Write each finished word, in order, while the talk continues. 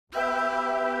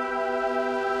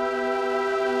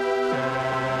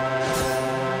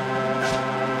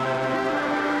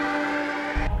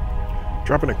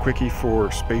Dropping a quickie for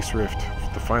Space Rift,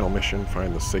 the final mission,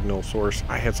 find the signal source.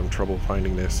 I had some trouble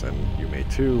finding this, and you may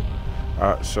too.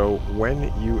 So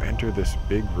when you enter this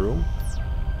big room,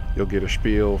 you'll get a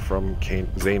spiel from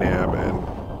Zainab,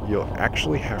 and you'll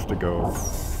actually have to go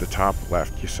the top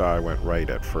left. You saw I went right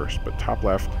at first, but top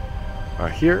left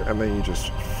here, and then you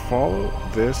just follow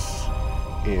this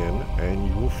in, and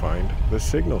you will find the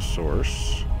signal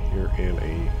source here in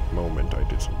a moment. I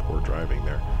did some poor driving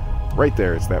there. Right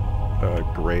there, it's that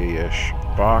grayish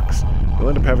box. You'll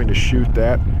end up having to shoot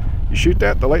that. You shoot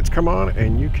that, the lights come on,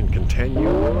 and you can continue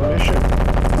the mission.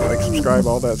 Like, subscribe,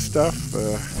 all that stuff.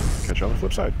 Catch you on the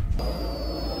flip side.